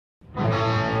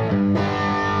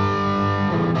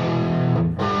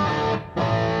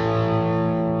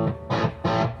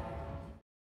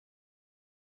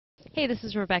Hey, this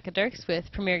is Rebecca Dirks with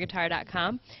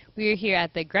PremierGuitar.com. We are here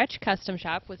at the Gretsch Custom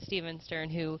Shop with Steven Stern,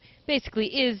 who basically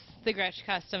is the Gretsch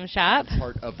Custom Shop.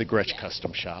 Part of the Gretsch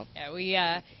Custom Shop. Yeah, we,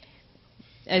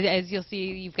 as you'll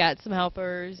see, you've got some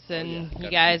helpers, and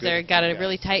you guys got a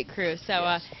really tight crew.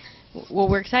 So, what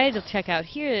we're excited to check out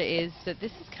here is that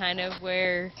this is kind of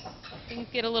where things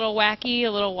get a little wacky, a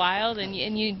little wild, and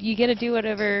you get to do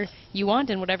whatever you want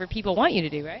and whatever people want you to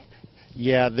do, right?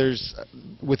 Yeah,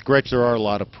 with Gretsch there are a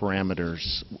lot of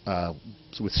parameters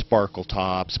with sparkle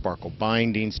tops, sparkle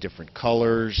bindings, different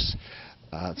colors.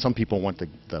 Some people want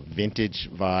the vintage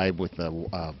vibe with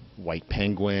the white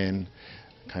penguin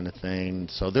kind of thing.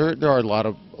 So there are a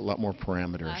lot more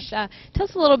parameters. Tell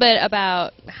us a little bit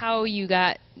about how you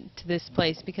got to this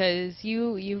place, because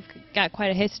you've got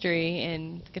quite a history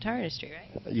in the guitar industry,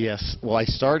 right? Yes. Well, I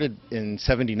started in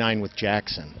 '79 with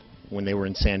Jackson when they were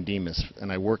in San Dimas,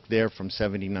 and I worked there from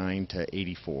 '79 to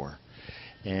 '84.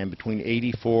 And between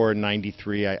 '84 and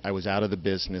 '93, I was out of the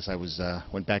business. I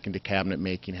went back into cabinet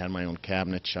making, had my own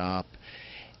cabinet shop,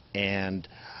 and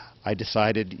I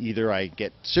decided either I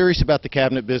get serious about the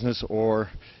cabinet business or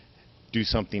do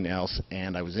something else.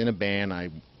 And I was in a band.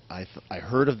 I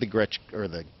heard of the Gretsch or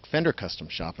the Fender Custom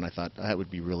Shop, and I thought that would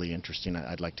be really interesting.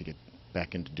 I'd like to get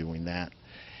back into doing that.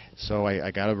 So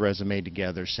I got a resume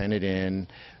together, sent it in,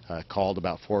 called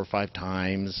about 4 or 5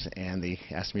 times, and they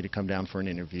asked me to come down for an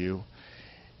interview.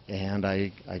 And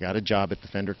I got a job at the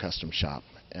Fender Custom Shop,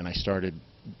 and I started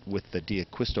with the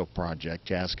D'Acquisto project,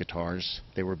 jazz guitars.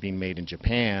 They were being made in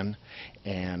Japan,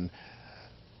 and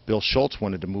Bill Schultz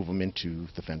wanted to move them into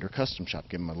the Fender Custom Shop,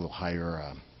 give them a little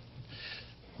higher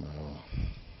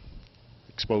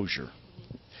exposure.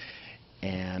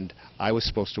 And I was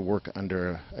supposed to work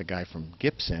under a guy from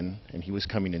Gibson, and he was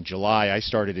coming in July. I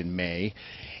started in May,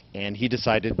 and he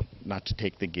decided not to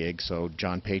take the gig, so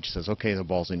John Page says, okay, the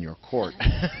ball's in your court.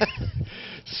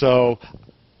 So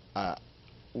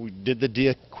we did the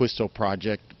D'Acquisto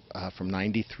project from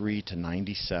 '93 to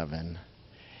 '97,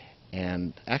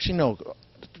 and actually no,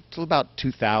 till about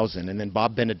 2000, and then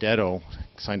Bob Benedetto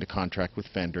signed a contract with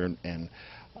Fender, and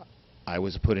I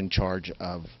was put in charge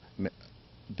of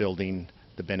building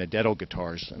the Benedetto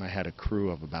guitars, and I had a crew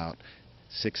of about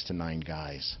 6 to 9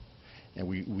 guys, and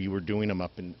we were doing them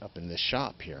up in this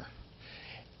shop here.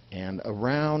 And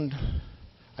around,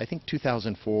 I think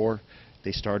 2004,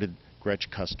 they started Gretsch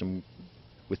Custom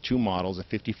with 2 models, a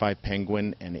 55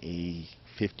 Penguin and a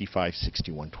 55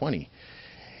 6120.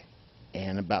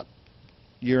 And about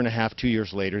a year and a half, 2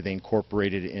 years later, they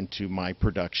incorporated it into my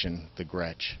production, the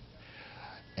Gretsch.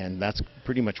 And that's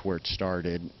pretty much where it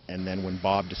started. And then when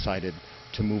Bob decided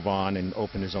to move on and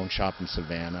open his own shop in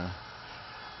Savannah,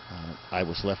 I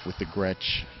was left with the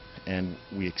Gretsch, and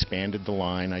we expanded the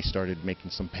line. I started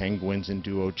making some Penguins and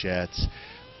Duo Jets.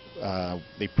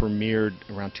 They premiered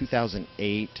around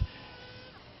 2008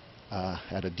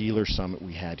 at a dealer summit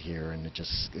we had here, and it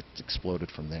exploded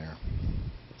from there.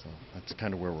 So that's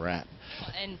kind of where we're at.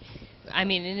 And I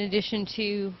mean, in addition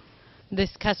to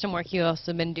this custom work, you've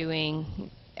also been doing,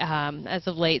 as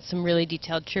of late, some really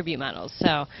detailed tribute models.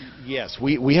 So yes,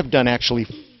 we have done actually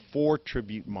 4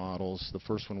 tribute models. The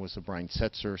first one was the Brian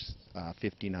Setzer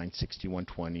 59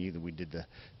 6120. We did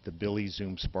the Billy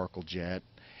Zoom Sparkle Jet,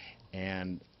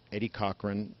 and Eddie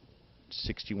Cochran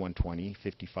 6120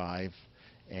 55,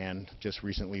 and just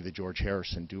recently the George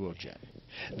Harrison Duo Jet.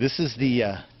 This is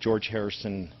the George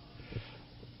Harrison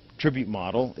tribute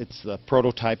model. It's the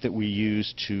prototype that we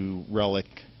use to relic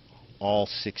all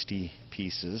 60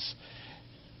 pieces,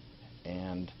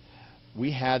 and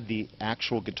we had the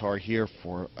actual guitar here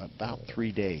for about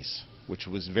 3 days, which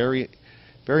was very,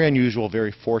 very unusual,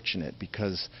 very fortunate,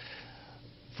 because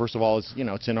first of all,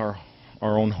 it's in our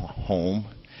own home,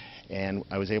 and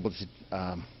I was able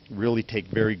to really take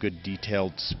very good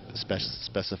detailed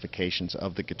specifications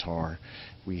of the guitar.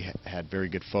 We had very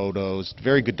good photos,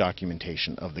 very good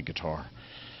documentation of the guitar,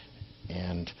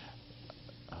 and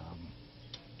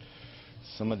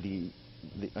some of the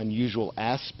unusual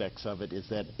aspects of it is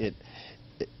that it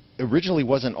originally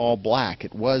wasn't all black.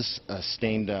 It was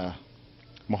stained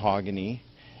mahogany,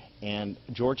 and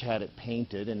George had it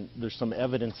painted, and there's some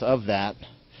evidence of that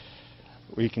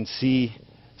where you can see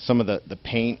some of the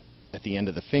paint at the end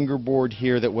of the fingerboard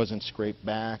here that wasn't scraped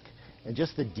back, and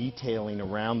just the detailing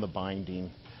around the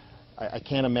binding. I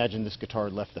can't imagine this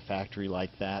guitar left the factory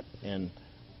like that, and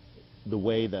the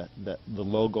way the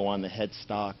logo on the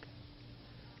headstock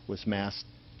was masked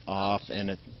off, and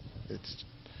it's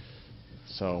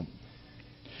so.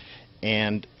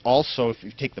 And also, if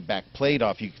you take the back plate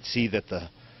off, you can see that the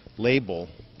label,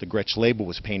 the Gretsch label,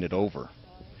 was painted over.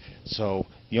 So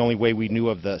the only way we knew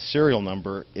of the serial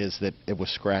number is that it was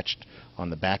scratched on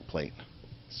the back plate.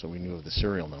 So we knew of the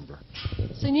serial number.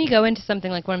 So when you go into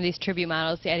something like one of these tribute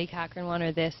models, the Eddie Cochran one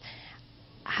or this,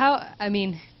 how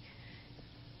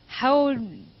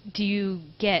do you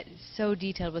get so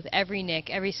detailed with every nick,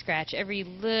 every scratch, every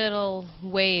little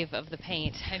wave of the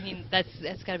paint? I mean,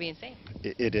 that's got to be insane.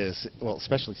 It is. Well,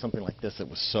 especially something like this that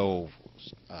was so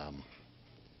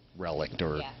relict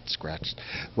or scratched.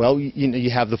 Well, you know, you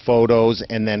have the photos,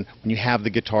 and then when you have the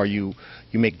guitar, you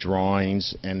make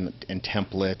drawings and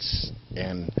templates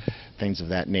and things of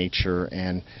that nature,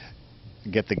 and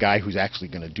get the guy who's actually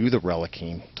going to do the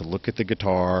relicking to look at the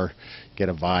guitar, get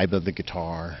a vibe of the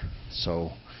guitar,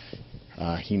 so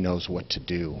he knows what to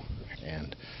do.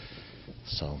 And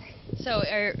so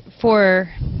for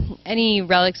any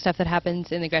relic stuff that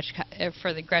happens in the Gretsch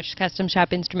for the Gretsch Custom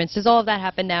Shop instruments, does all of that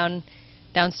happen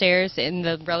downstairs in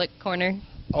the relic corner?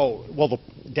 Oh, well, the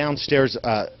downstairs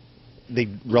they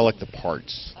relic the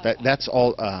parts. Okay. That's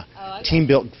all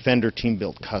team-built, Fender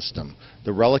team-built custom.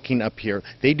 The relicking up here,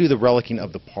 they do the relicking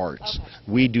of the parts. Okay.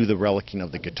 We do the relicking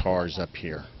of the guitars up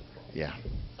here. Yeah.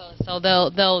 So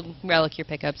they'll relic your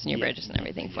pickups and your bridges and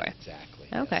everything for you. Exactly.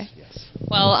 Okay. Yes.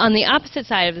 Well, on the opposite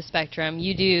side of the spectrum,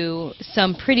 you do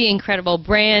some pretty incredible,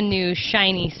 brand new,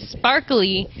 shiny,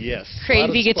 sparkly,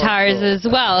 crazy guitars as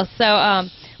well. So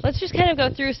let's just kind of go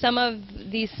through some of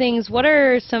these things. What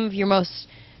are some of your most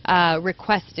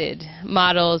requested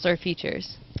models or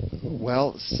features?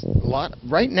 Well,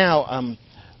 right now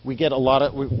we're getting a lot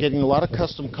of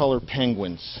custom color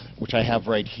penguins, which I have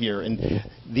right here, and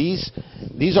these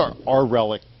are our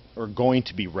relic, or going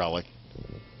to be relic.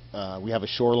 We have a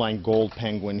shoreline gold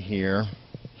penguin here,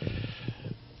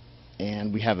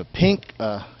 and we have a pink,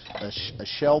 a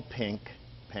shell pink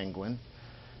penguin.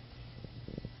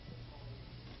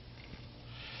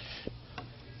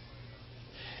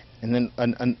 And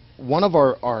then one of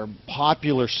our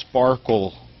popular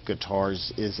sparkle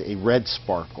guitars is a red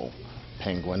sparkle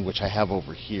penguin, which I have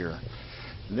over here.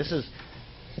 And this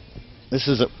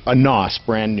is a NOS,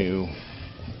 brand new,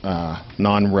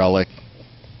 non-relic.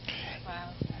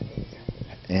 Wow.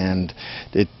 And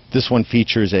this one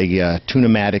features a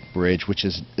tune-o-matic bridge, which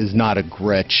is not a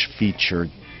Gretsch feature.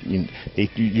 They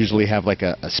usually have like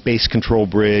a space control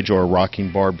bridge or a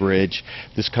rocking bar bridge.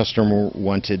 This customer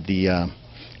wanted the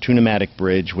tune-o-matic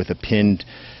bridge with a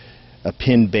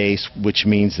pin base, which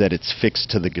means that it's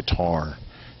fixed to the guitar.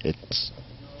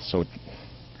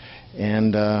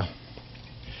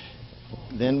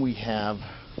 Then we have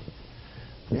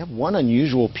one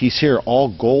unusual piece here,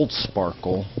 all gold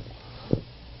sparkle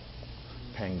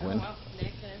penguin.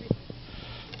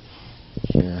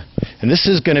 Here, and this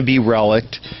is going to be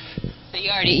relict. So you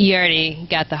already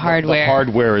got the hardware. The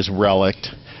hardware is relict.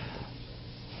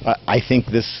 I think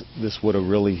this would have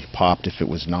really popped if it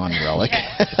was non-relic.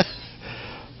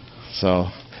 So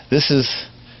this is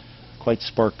quite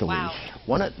sparkly. Wow.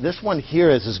 This one here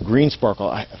is this green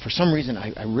sparkle. For some reason,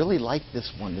 I really like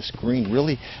this one. This green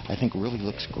I think really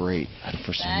looks great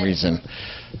for some reason.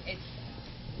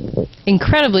 It's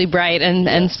incredibly bright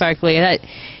and sparkly.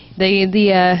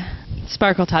 The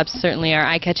sparkle tops certainly are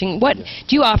eye-catching. What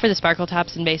do you offer the sparkle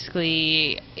tops? And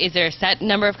basically, is there a set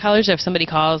number of colors? Or if somebody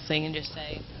calls, they can just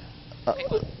say.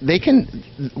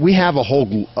 We have a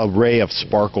whole array of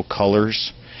sparkle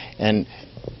colors, and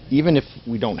even if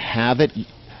we don't have it, you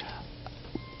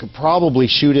could probably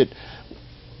shoot it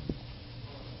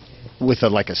with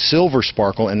like a silver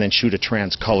sparkle and then shoot a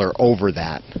trans color over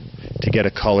that to get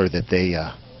a color that they,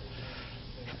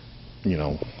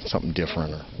 something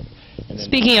different.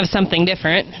 Speaking of something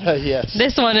different, yes.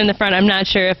 This one in the front, I'm not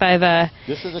sure if I've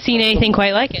seen anything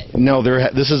quite like it. No,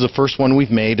 this is the first one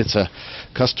we've made. It's a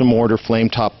custom order flame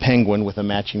top penguin with a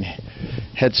matching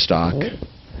headstock.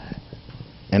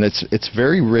 And it's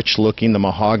very rich looking. The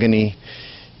mahogany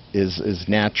is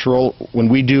natural. When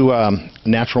we do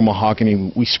natural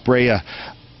mahogany, we spray a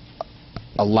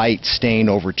light stain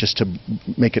over it just to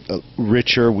make it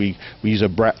richer. We use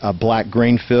a black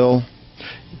grain fill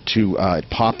to it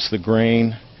pops the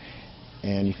grain,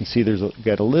 and you can see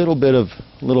got a little bit of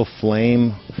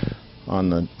flame on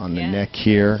the neck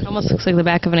here. Almost looks like the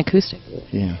back of an acoustic.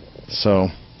 Yeah. So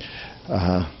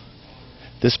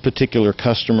this particular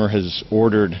customer has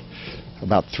ordered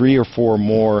about 3 or 4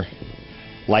 more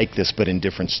like this, but in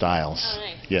different styles. Oh,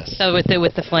 nice. Yes. So with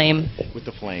the flame. With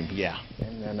the flame, yeah.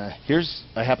 And then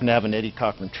I happen to have an Eddie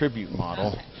Cochran tribute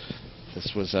model. Okay.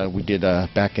 This was we did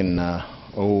back in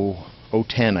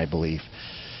 2010, I believe.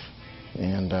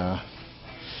 And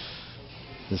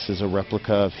this is a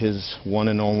replica of his one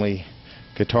and only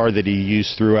guitar that he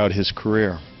used throughout his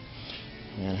career.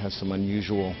 And it has some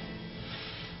unusual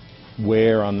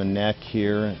wear on the neck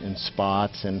here and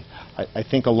spots, and I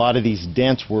think a lot of these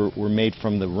dents were made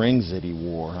from the rings that he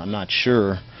wore. I'm not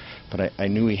sure, but I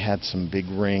knew he had some big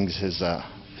rings. His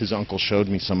uncle showed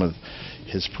me some of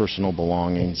his personal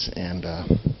belongings, and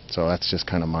so that's just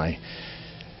kind of my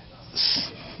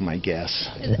guess.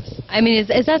 I mean,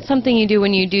 is that something you do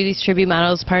when you do these tribute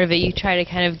models? Part of it, you try to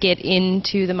kind of get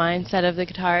into the mindset of the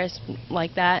guitarist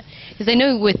like that? Because I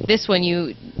know with this one,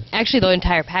 actually the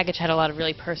entire package had a lot of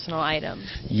really personal items.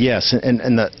 Yes,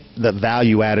 and the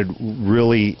value added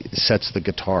really sets the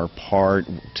guitar apart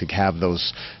to have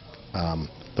those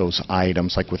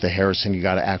items. Like with the Harrison, you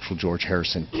got an actual George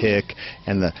Harrison pick,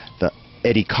 and the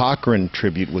Eddie Cochran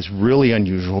tribute was really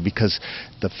unusual because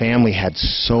the family had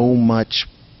so much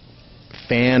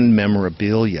fan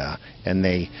memorabilia, and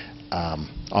they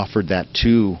offered that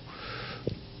to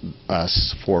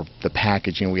us for the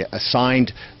packaging. We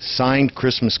signed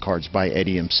Christmas cards by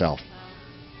Eddie himself.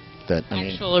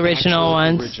 Actual original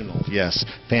ones. Original, yes.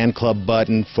 Fan club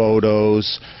button,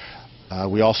 photos.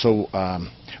 We also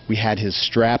we had his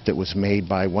strap that was made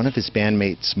by one of his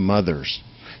bandmates' mothers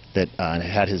that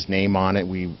had his name on it.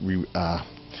 We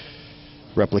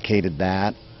replicated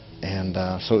that, and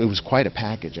so it was quite a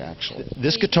package, actually.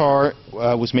 This guitar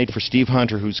was made for Steve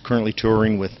Hunter, who's currently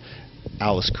touring with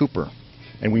Alice Cooper,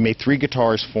 and we made 3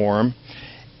 guitars for him.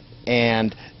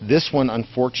 And this one,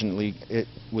 unfortunately, it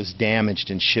was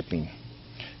damaged in shipping,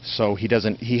 so he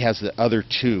has the other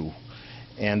 2,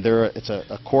 and it's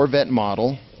a Corvette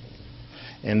model,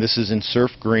 and this is in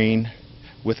surf green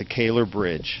with a Kaler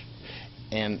bridge.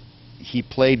 And he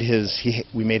played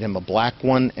we made him a black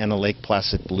one and a Lake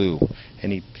Placid blue,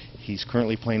 and he's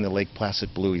currently playing the Lake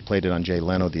Placid blue. He played it on Jay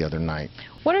Leno the other night.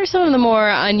 What are some of the more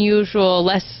unusual,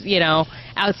 less,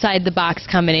 outside the box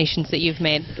combinations that you've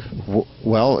made?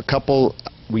 Well, a couple.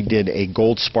 We did a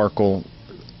gold sparkle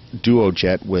duo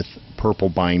jet with purple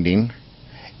binding,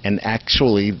 and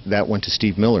actually that went to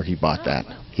Steve Miller. He bought that.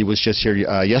 He was just here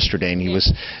yesterday, and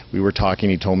we were talking.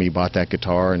 He told me he bought that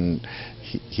guitar, and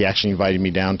he actually invited me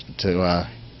down to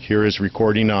hear his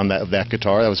recording of that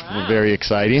guitar. That was very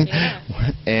exciting. Yeah.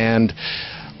 And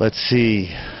let's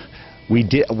see, we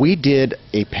did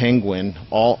a penguin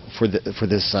all for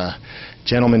this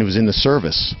gentleman who was in the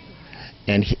service,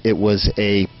 and it was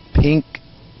a pink.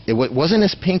 It wasn't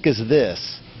as pink as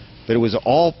this, but it was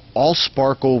all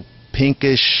sparkle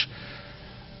pinkish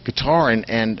guitar,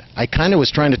 and I kind of was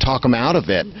trying to talk him out of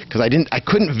it because I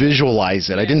couldn't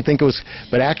visualize it. I didn't think it was,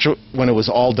 but actually when it was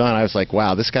all done, I was like,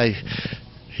 wow, this guy,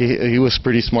 he was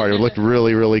pretty smart. It looked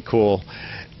really, really cool.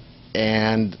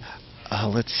 And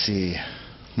let's see,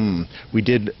 we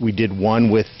did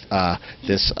one with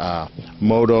this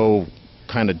Moto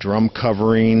kind of drum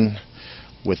covering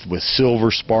with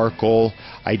silver sparkle.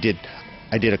 I did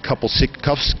a couple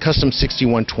custom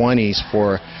 6120s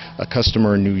for a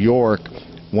customer in New York.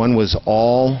 One was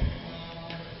all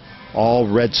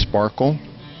red sparkle,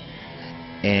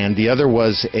 and the other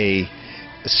was a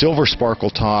silver sparkle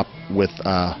top with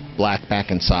black back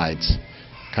and sides,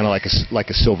 kind of like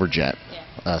a silver jet,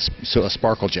 so a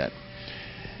sparkle jet.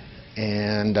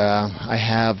 And I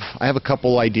have a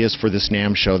couple ideas for this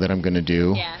NAMM show that I'm going to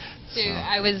do. Yeah. So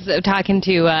I was talking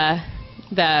to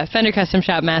the Fender Custom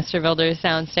Shop master builders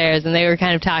downstairs, and they were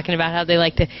kind of talking about how they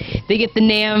get the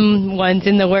NAMM ones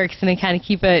in the works, and they kind of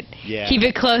keep it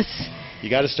close. You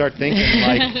got to start thinking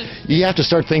you have to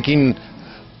start thinking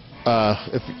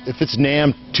if it's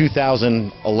NAMM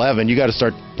 2011, you got to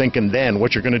start thinking then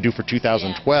what you're going to do for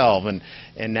 2012,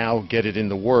 and now get it in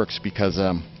the works, because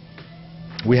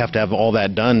we have to have all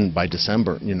that done by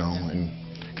December, and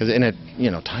because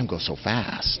time goes so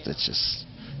fast. It's just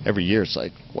every year it's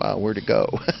like, wow, where'd it go?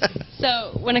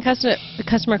 So when a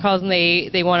customer calls and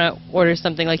they want to order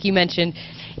something, like you mentioned,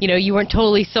 you weren't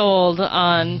totally sold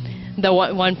on the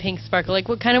one pink sparkle. Like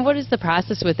what is the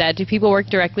process with that? Do people work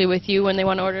directly with you when they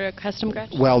want to order a custom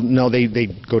Gretsch? Well, no, they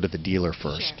go to the dealer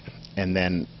first, and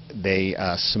then they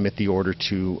submit the order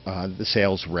to the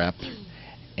sales rep,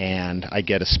 and I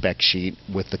get a spec sheet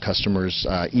with the customer's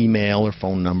email or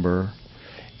phone number.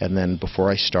 And then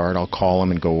before I start, I'll call them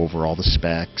and go over all the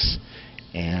specs.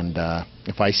 And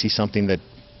if I see something that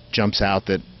jumps out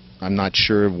that I'm not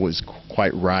sure was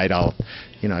quite right, I'll,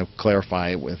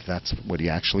 clarify it with that's what he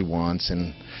actually wants,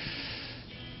 and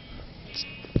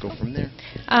go from there.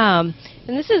 And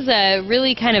this is a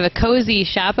really kind of a cozy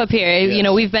shop up here.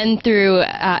 Yes. We've been through,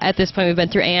 at this point, we've been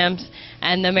through AMPS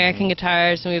and the American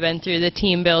Guitars, and we've been through the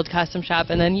Team Build Custom Shop,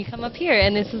 and then you come up here,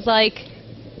 and this is like,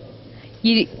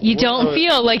 you don't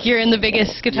feel like you're in the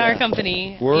biggest guitar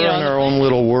company. We're in our own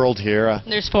little world here.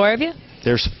 There's 4 of you?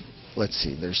 Let's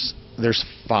see, there's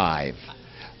 5.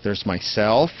 there's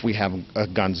myself. We have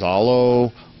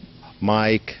Gonzalo,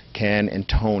 Mike, Ken, and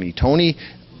Tony. Tony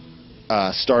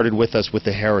started with us with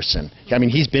the Harrison. I mean,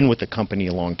 he's been with the company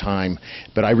a long time,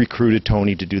 but I recruited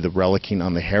Tony to do the relicing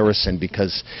on the Harrison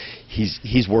because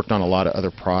he's worked on a lot of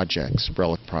other projects,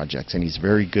 relic projects, and he's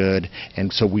very good.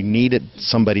 And so we needed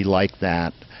somebody like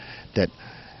that.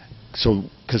 So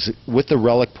because with the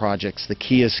relic projects, the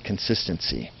key is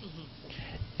consistency.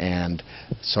 And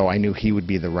so I knew he would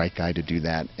be the right guy to do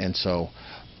that. And so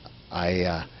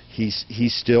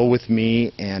he's still with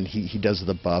me, and he does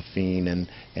the buffing,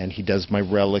 and he does my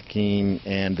relicing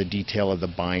and the detail of the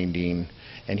binding,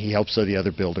 and he helps the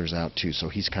other builders out too. So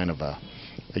he's kind of a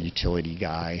utility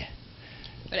guy.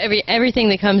 But everything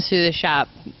that comes through the shop,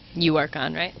 you work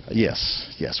on, right? Yes.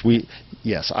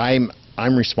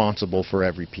 I'm responsible for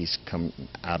every piece come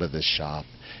out of this shop,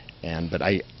 but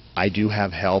I do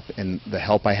have help, and the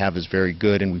help I have is very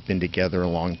good, and we've been together a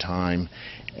long time,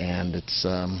 and it's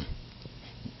a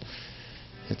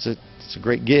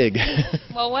great gig.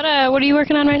 Well, what are you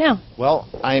working on right now? Well,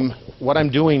 what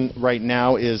I'm doing right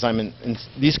now is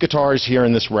these guitars here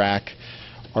in this rack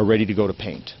are ready to go to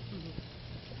paint.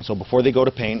 So before they go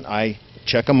to paint, I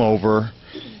check them over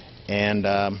and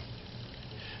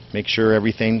make sure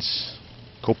everything's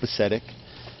copacetic,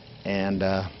 and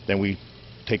then we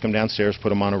take them downstairs, put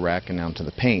them on a rack, and onto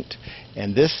the paint.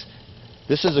 And this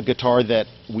is a guitar that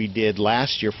we did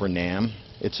last year for NAMM.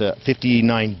 It's a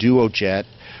 59 Duo Jet,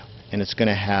 and it's going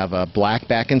to have a black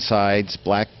back and sides,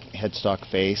 black headstock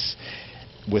face,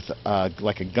 with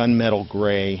like a gunmetal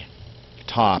gray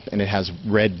top, and it has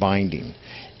red binding.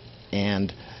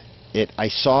 And I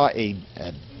saw I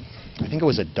think it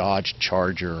was a Dodge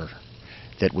Charger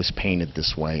that was painted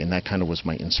this way, and that kind of was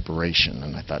my inspiration.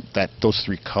 And I thought that those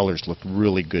three colors looked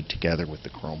really good together with the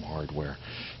chrome hardware,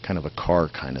 kind of a car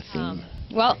kind of theme.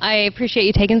 Well, I appreciate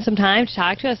you taking some time to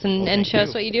talk to us and show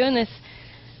us what you do in this.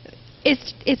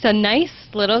 It's a nice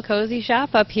little cozy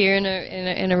shop up here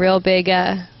in a real big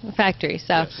factory.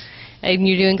 So, yes. And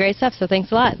you're doing great stuff. So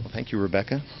thanks a lot. Well, thank you,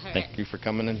 Rebecca. All Thank right. you for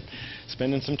coming and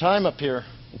spending some time up here.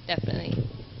 Definitely.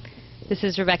 This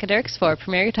is Rebecca Dirks for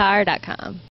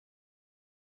PremierGuitar.com.